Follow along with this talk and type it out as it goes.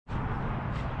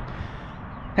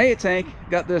Hey, it's Hank.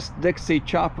 Got this Dixie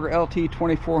Chopper LT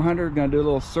 2400. Gonna do a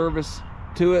little service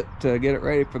to it to get it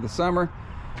ready for the summer.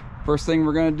 First thing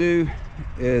we're gonna do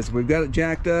is we've got it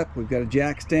jacked up. We've got a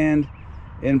jack stand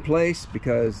in place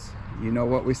because you know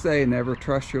what we say, never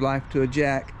trust your life to a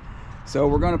jack. So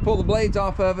we're gonna pull the blades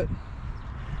off of it.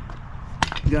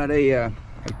 Got a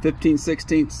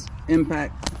 15/16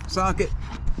 impact socket.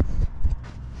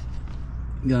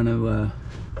 Got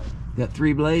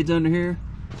 3 blades under here.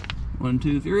 1,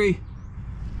 2, 3.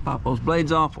 Pop those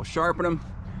blades off, we'll sharpen them.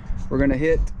 We're gonna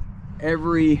hit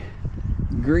every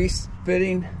grease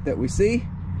fitting that we see.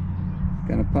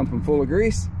 Gonna pump them full of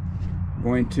grease.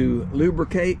 Going to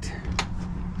lubricate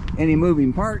any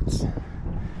moving parts.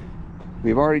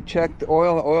 We've already checked the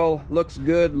oil. The oil looks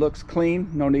good, looks clean.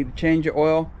 No need to change the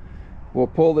oil. We'll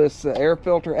pull this air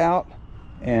filter out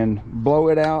and blow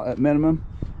it out at minimum.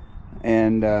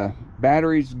 And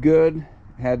battery's good.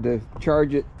 Had to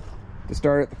charge it to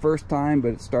start it the first time, but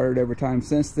it started every time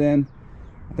since then.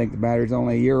 I think the battery's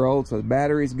only a year old, so the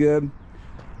battery's good.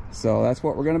 So that's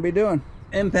what we're going to be doing.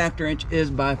 Impact wrench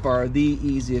is by far the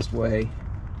easiest way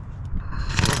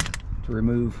to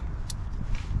remove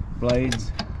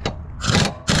blades.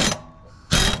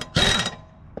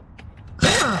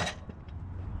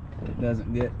 It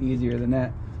doesn't get easier than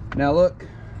that. Now look,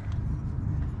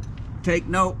 take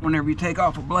note whenever you take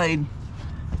off a blade.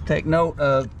 Take note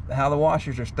of how the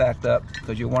washers are stacked up,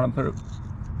 because you want to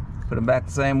put them back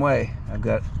the same way. I've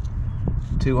got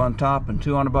 2 on top and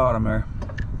 2 on the bottom there.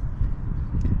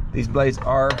 These blades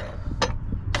are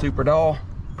super dull,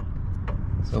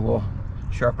 so we'll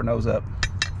sharpen those up.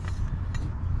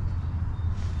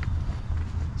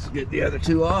 Let's get the other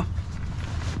 2 off.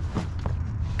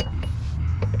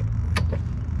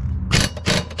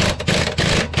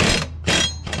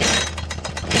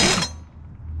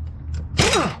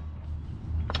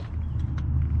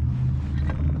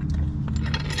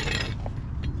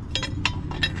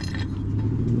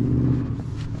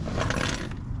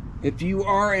 If you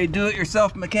are a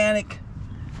do-it-yourself mechanic,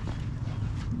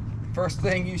 first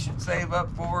thing you should save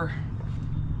up for,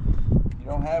 if you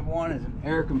don't have one, is an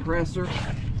air compressor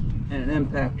and an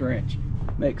impact wrench.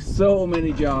 Makes so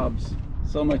many jobs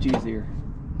so much easier.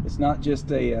 It's not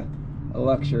just a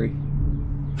luxury.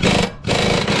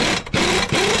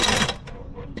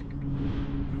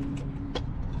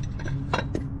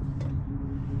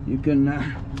 You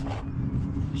can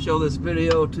show this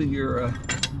video to your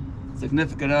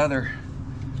significant other.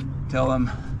 Tell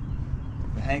them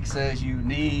Hank says you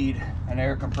need an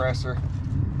air compressor,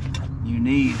 you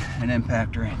need an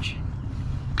impact wrench.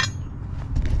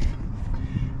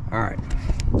 All right,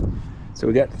 so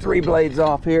we got 3 blades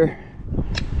off here.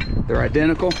 They're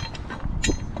identical,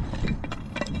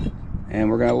 and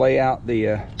we're going to lay out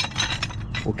the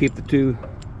we'll keep the 2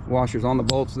 washers on the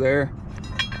bolts there,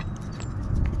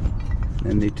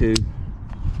 and the 2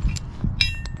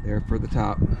 there for the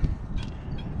top.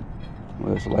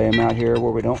 We'll just lay them out here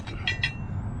where we don't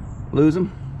lose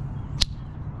them.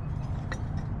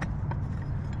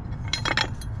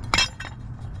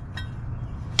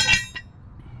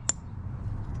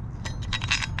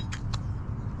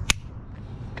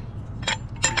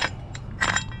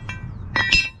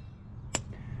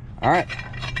 All right,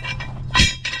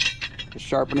 just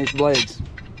sharpen these blades.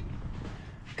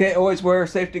 Okay, always wear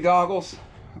safety goggles,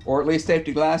 or at least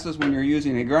safety glasses when you're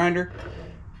using a grinder.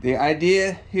 The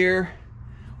idea here,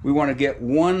 we want to get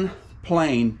one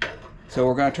plane, so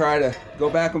we're going to try to go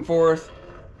back and forth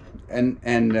and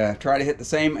try to hit the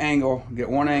same angle, get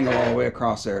one angle all the way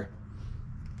across there.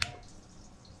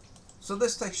 So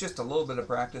this takes just a little bit of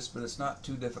practice, but it's not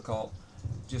too difficult.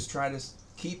 Just try to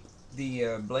keep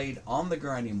the blade on the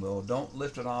grinding wheel. Don't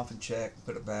lift it off and check,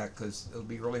 put it back, because it'll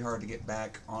be really hard to get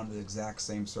back onto the exact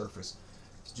same surface.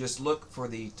 Just look for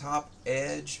the top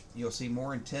edge. You'll see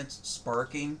more intense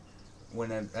sparking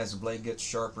as the blade gets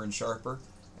sharper and sharper,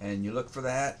 and you look for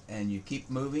that and you keep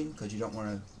moving, because you don't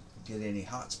want to get any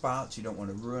hot spots. You don't want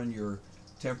to ruin your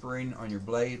tempering on your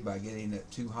blade by getting it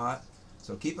too hot.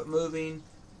 So keep it moving,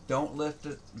 don't lift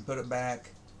it and put it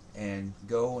back, and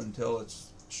go until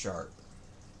it's sharp.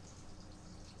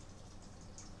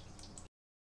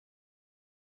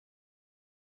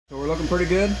 So we're looking pretty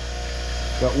good.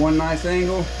 Got one nice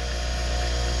angle,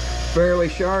 fairly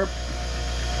sharp.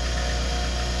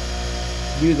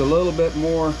 Use a little bit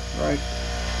more, right?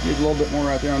 Use a little bit more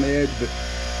right there on the edge, but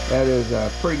that is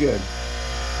pretty good.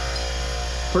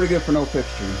 Pretty good for no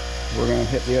fixturing. We're going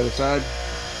to hit the other side.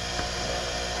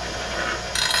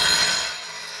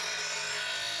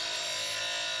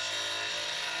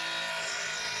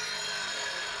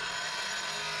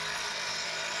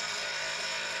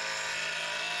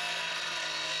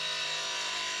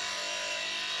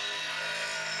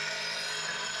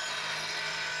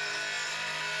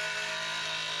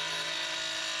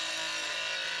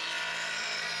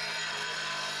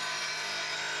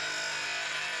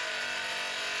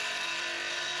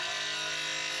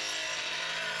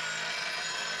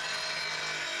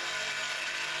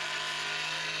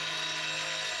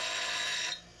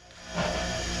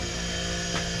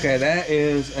 Okay, that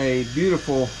is a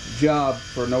beautiful job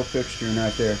for no fixturing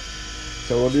right there.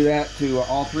 So we'll do that to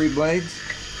all 3 blades.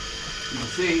 You can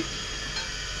see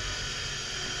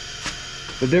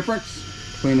the difference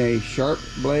between a sharp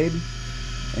blade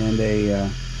and a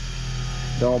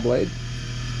dull blade.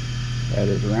 That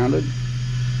is rounded.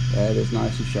 That is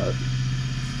nice and sharp.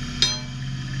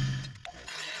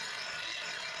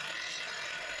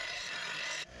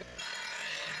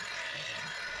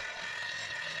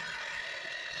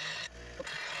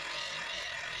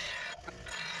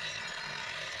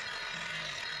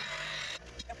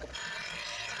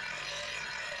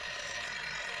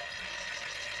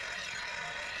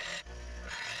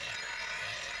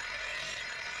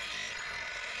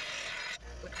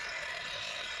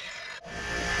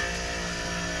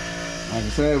 Like I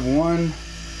said,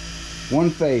 one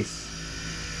face.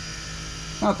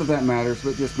 Not that that matters, but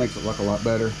it just makes it look a lot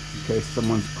better in case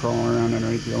someone's crawling around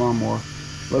underneath your lawnmower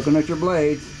looking at your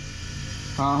blades.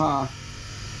 Ha ha.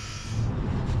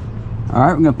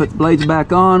 Alright, we're going to put the blades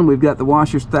back on. We've got the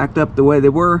washers stacked up the way they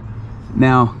were.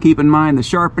 Now keep in mind the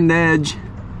sharpened edge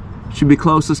should be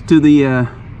closest to the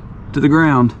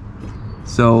ground.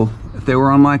 So if they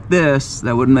were on like this,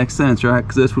 that wouldn't make sense, right?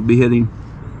 Because this would be hitting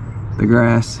the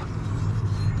grass.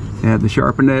 You have the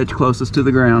sharpened edge closest to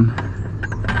the ground.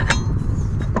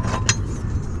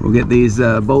 We'll get these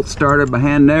bolts started by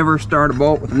hand. Never start a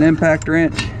bolt with an impact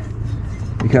wrench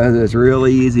because it's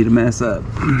really easy to mess up.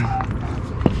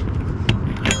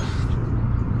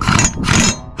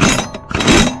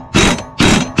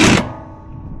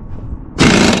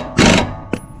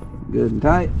 Good and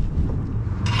tight.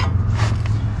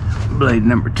 Blade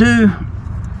number 2.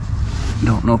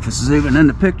 Don't know if this is even in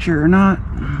the picture or not.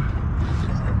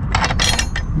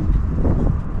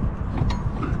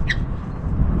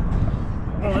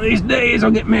 One of these days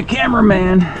I'll get me a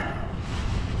cameraman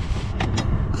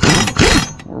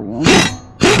or woman,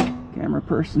 camera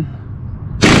person.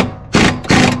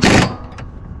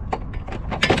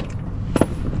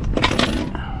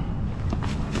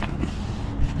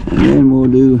 And then we'll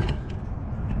do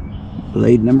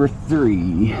blade number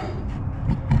 3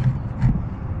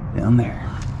 down there.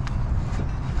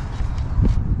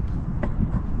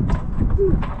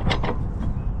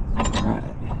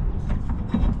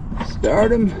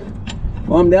 Start them.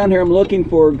 While I'm down here, I'm looking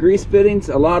for grease fittings.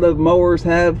 A lot of mowers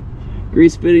have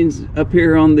grease fittings up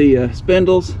here on the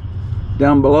spindles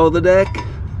down below the deck.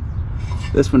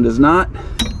 This one does not.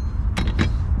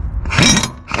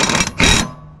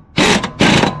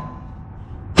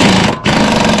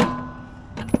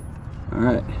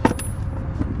 Alright,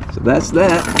 so that's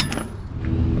that.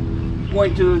 I'm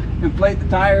going to inflate the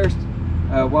tires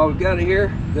while we've got it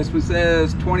here. This one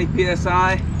says 20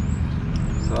 psi.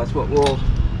 So that's what we'll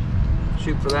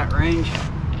shoot for that range.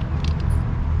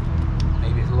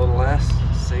 Maybe it's a little less.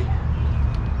 Let's see.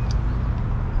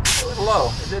 A little low.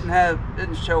 It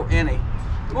didn't show any.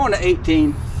 I'm going to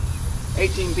 18.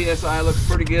 18 psi looks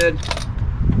pretty good.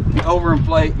 If you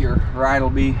overinflate, your ride will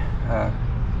be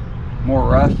more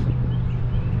rough.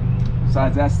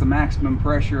 Besides, that's the maximum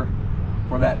pressure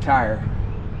for that tire.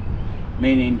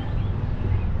 Meaning,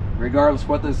 regardless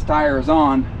what this tire is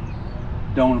on,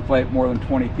 don't inflate more than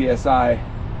 20 psi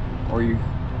or you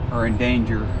are in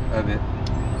danger of it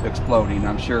exploding.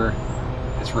 I'm sure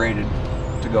it's rated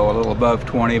to go a little above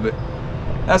 20, but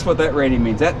that's what that rating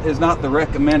means. That is not the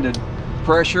recommended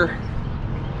pressure.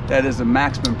 That is the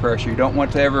maximum pressure. You don't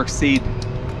want to ever exceed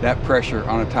that pressure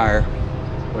on a tire,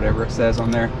 whatever it says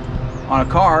on there. On a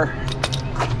car,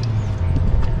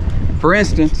 for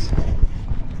instance,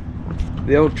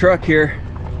 the old truck here,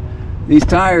 these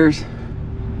tires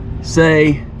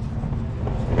say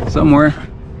somewhere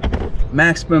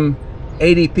maximum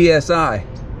 80 psi.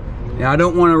 Now I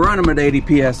don't want to run them at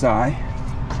 80 psi.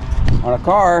 On a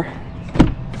car,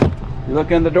 you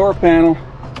look in the door panel,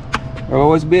 there'll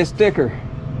always be a sticker.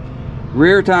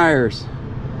 Rear tires,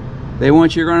 they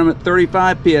want you to run them at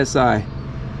 35 psi.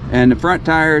 And the front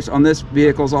tires on this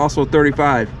vehicle is also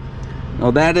 35.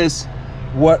 Now that is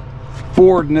what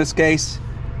Ford in this case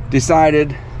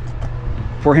decided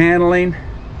for handling,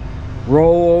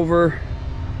 rollover,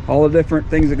 all the different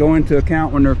things that go into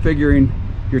account when they're figuring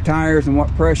your tires and what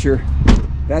pressure.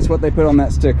 That's what they put on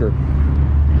that sticker.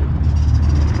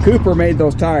 Cooper made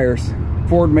those tires,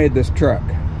 Ford made this truck.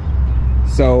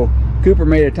 So Cooper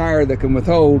made a tire that can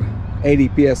withhold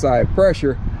 80 psi of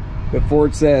pressure, but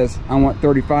Ford says, I want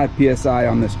 35 psi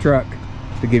on this truck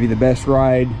to give you the best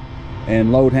ride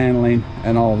and load handling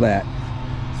and all of that.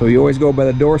 So you always go by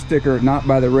the door sticker, not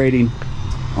by the rating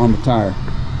on the tire.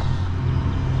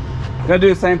 Gonna do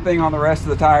the same thing on the rest of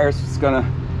the tires. Just gonna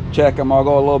check them. I'll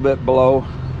go a little bit below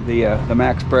the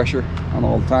max pressure on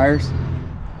all the tires.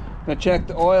 Gonna check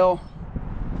the oil.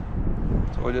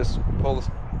 So we'll just pull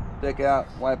the stick out,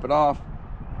 wipe it off,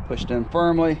 push it in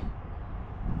firmly.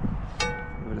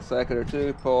 Give it a second or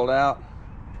two, pull it out,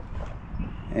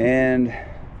 and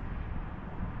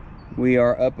we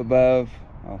are up above.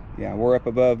 Oh yeah, we're up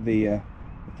above the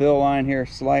fill line here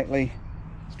slightly.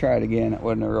 Let's try it again. It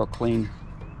wasn't a real clean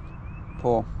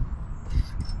pull.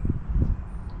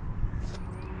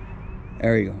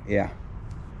 There you go. Yeah,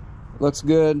 looks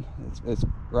good. It's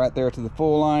right there to the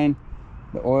full line.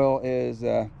 The oil is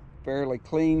fairly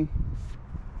clean,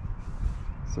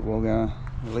 so we're gonna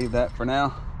leave that for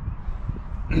now.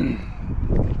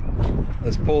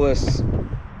 Let's pull this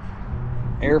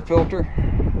air filter.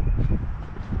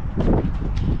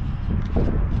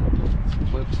 Some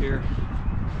clips here.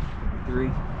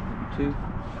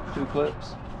 Two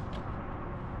clips.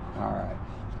 All right.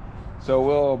 So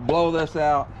we'll blow this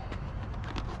out.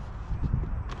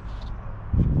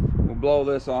 We'll blow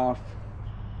this off.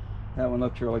 That one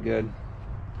looks really good.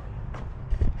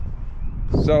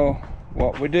 So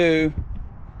what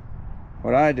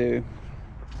I do,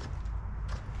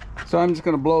 so I'm just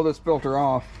going to blow this filter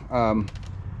off, blow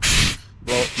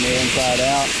it from the inside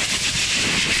out.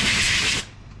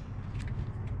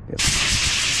 Yep.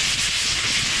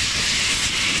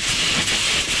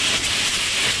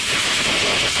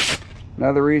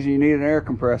 Another reason you need an air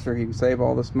compressor, you can save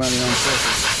all this money on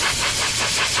filters.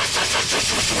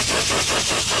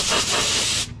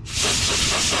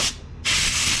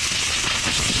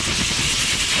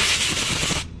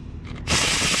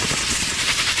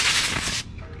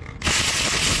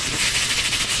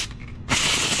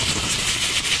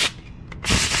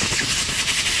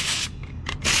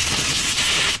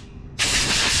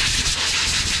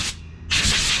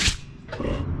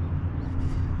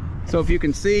 So if you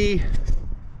can see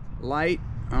light,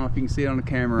 I don't know if you can see it on the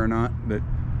camera or not, but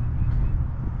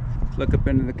look up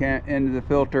into the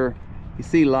filter. You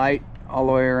see light all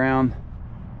the way around.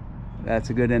 That's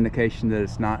a good indication that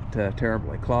it's not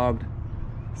terribly clogged.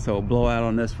 So blowout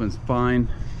on this one's fine.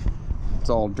 It's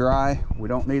all dry. We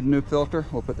don't need a new filter.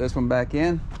 We'll put this one back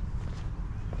in.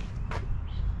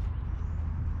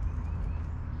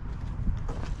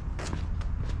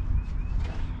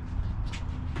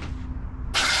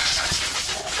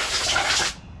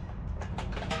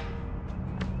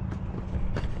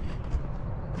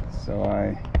 So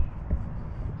I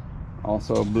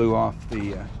also blew off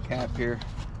the cap here.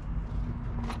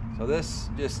 So this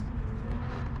just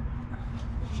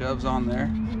shoves on there.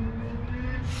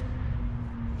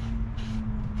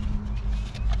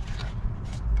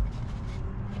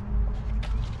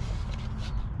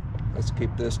 Let's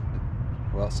keep this,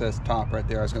 well, it says top right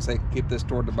there. I was gonna say keep this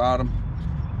toward the bottom.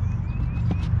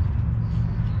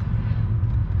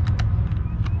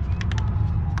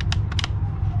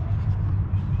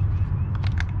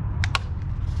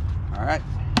 All right,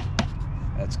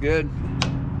 that's good.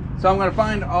 So I'm going to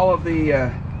find all of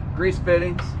the grease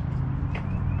fittings,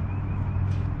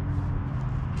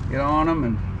 get on them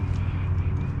and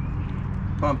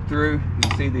pump through. You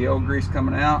can see the old grease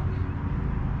coming out.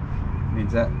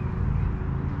 Means that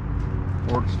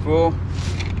fork's full.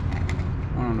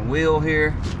 One on the wheel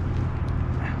here.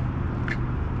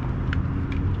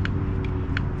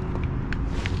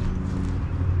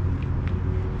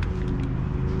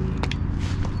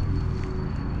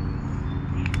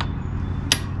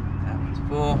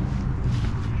 Full. So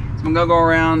I'm going to go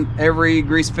around every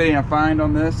grease fitting I find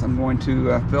on this. I'm going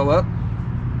to fill up.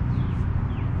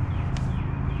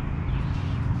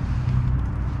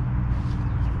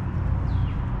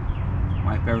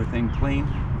 Wipe everything clean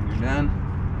when you're done.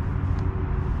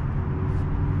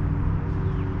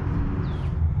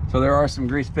 So there are some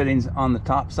grease fittings on the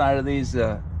top side of these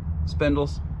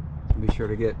spindles. Be sure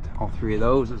to get all three of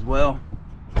those as well.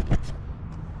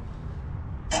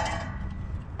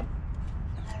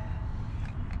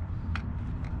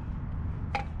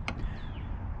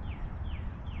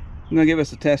 I'm gonna give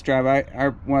us a test drive.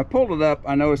 When I pulled it up,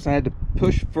 I noticed I had to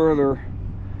push further,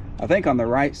 I think on the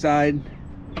right side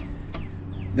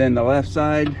than the left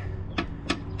side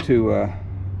to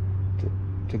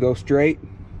go straight.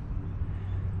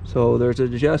 So there's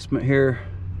an adjustment here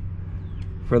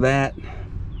for that.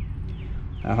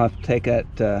 I'll have to take that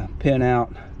pin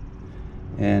out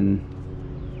and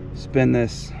spin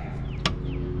this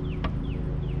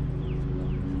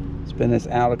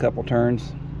out a couple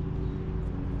turns.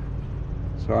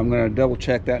 So I'm going to double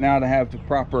check that. Now to have the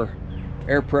proper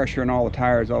air pressure in all the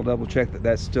tires, I'll double check that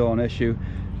that's still an issue.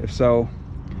 If so,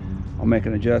 I'll make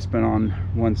an adjustment on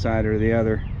one side or the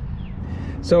other.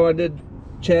 So I did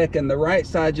check, and the right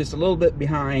side just a little bit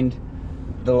behind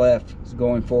the left. It's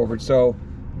going forward. So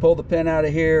pull the pin out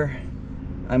of here.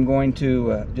 I'm going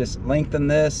to just lengthen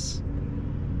this.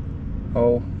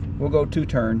 Oh, we'll go 2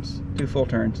 turns, 2 full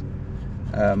turns.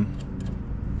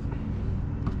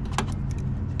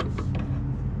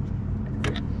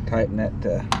 Tighten that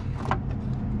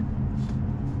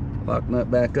lock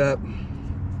nut back up.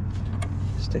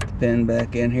 Stick the pin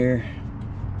back in here.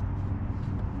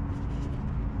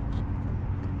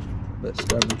 A bit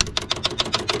stubborn.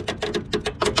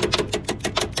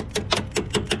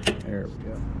 There we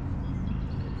go.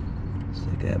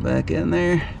 Stick that back in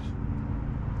there.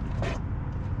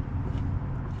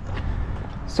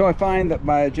 So I find that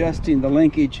by adjusting the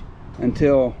linkage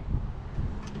until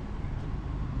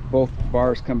both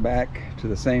bars come back to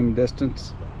the same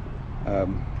distance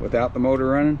without the motor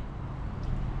running,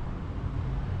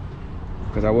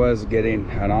 because I was getting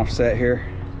an offset here,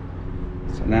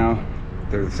 so now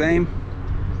they're the same,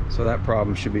 so that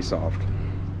problem should be solved.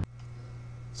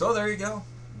 So there you go.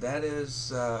 That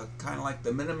is kind of like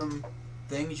the minimum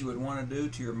things you would want to do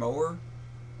to your mower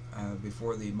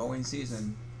before the mowing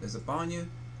season is upon you.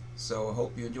 So I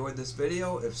hope you enjoyed this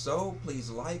video. If so, please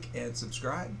like and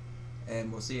subscribe,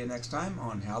 and we'll see you next time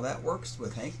on How That Works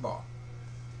with Hank Ball.